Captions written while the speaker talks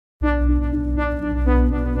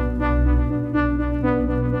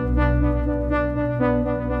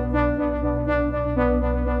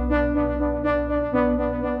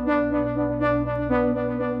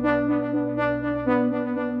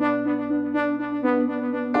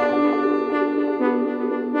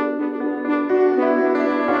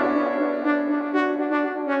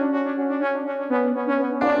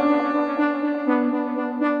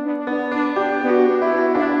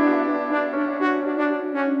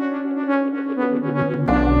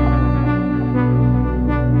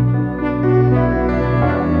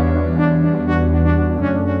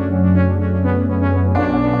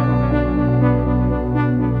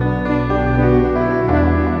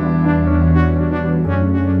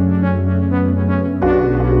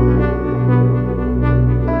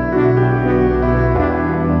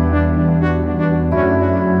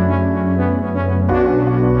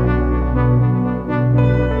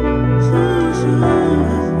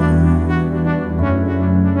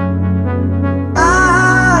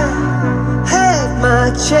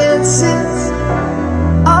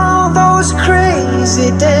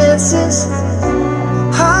crazy dances,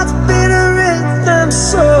 hearts beat a rhythm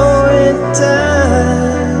so in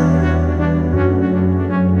time.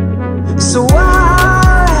 So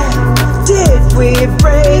why did we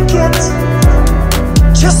break it?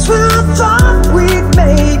 Just when I thought we'd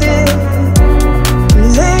made it,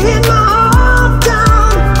 laying my heart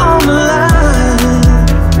down on the line.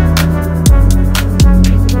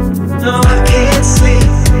 No, I can't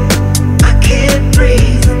sleep, I can't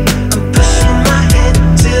breathe. I'm pushing my head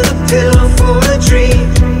to the pillow for a dream.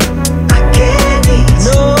 I can't eat,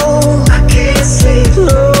 no, I can't sleep,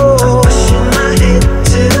 no. I'm pushing my head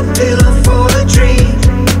to the pillow for a dream.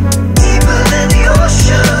 Deeper than the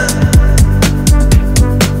ocean,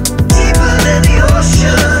 deeper than the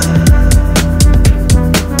ocean,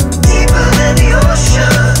 deeper than the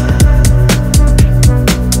ocean.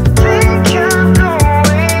 Think I'm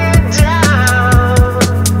going down.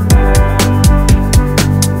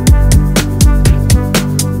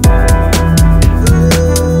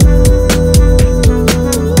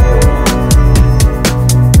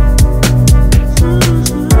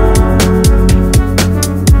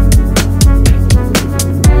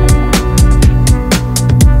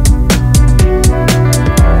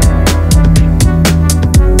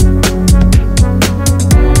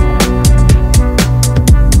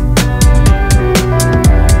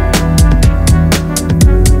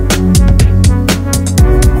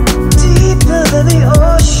 Deeper than the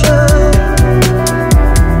ocean,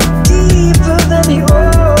 deeper than the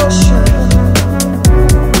ocean,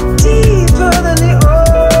 deeper than the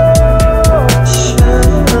ocean.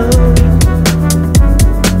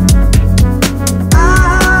 I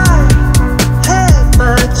had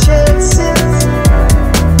my chances,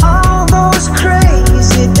 all those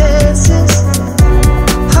crazy dances,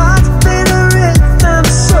 hearts beat a rhythm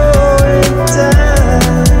so in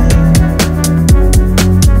time.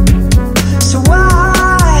 So why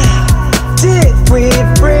did we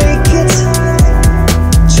break it?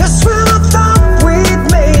 Just when I thought we'd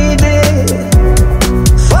made it,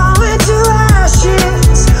 falling to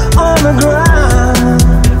ashes on the ground.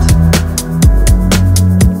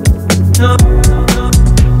 No, no, no,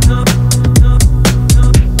 no, no, no, no.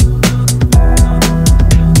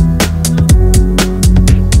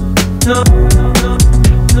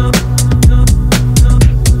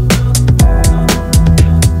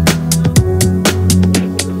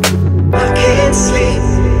 I can't sleep,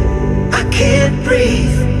 I can't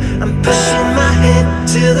breathe. I'm pushing my head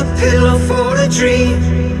to the pillow for a dream.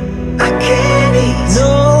 I can't eat,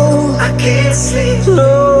 no, I can't sleep,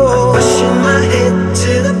 no. I'm pushing my head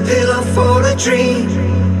to the pillow for a dream.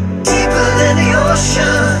 Deeper than the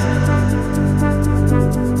ocean,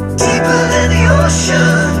 deeper than the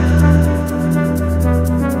ocean,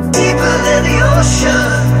 deeper than the ocean,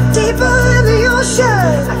 deeper than the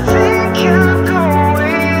ocean. I think I'm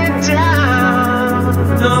going down.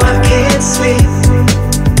 No, I can't sleep,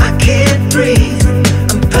 I can't breathe.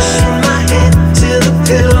 I'm pushing my head to the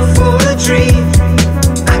pillow for a dream.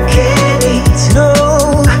 I can't eat, no,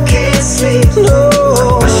 I can't sleep, no.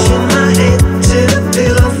 I'm pushing my head to the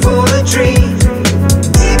pillow for a dream.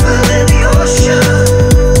 Deeper than the ocean,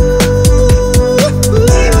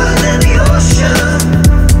 deeper than the ocean.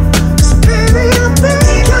 'Cause baby, I'm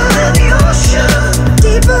deeper than the ocean,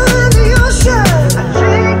 deeper than the ocean. I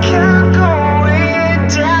think I'm going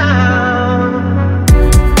down.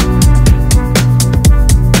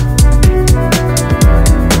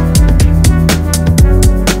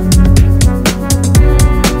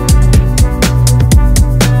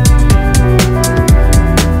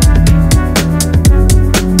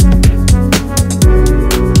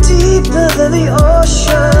 Deeper than the ocean.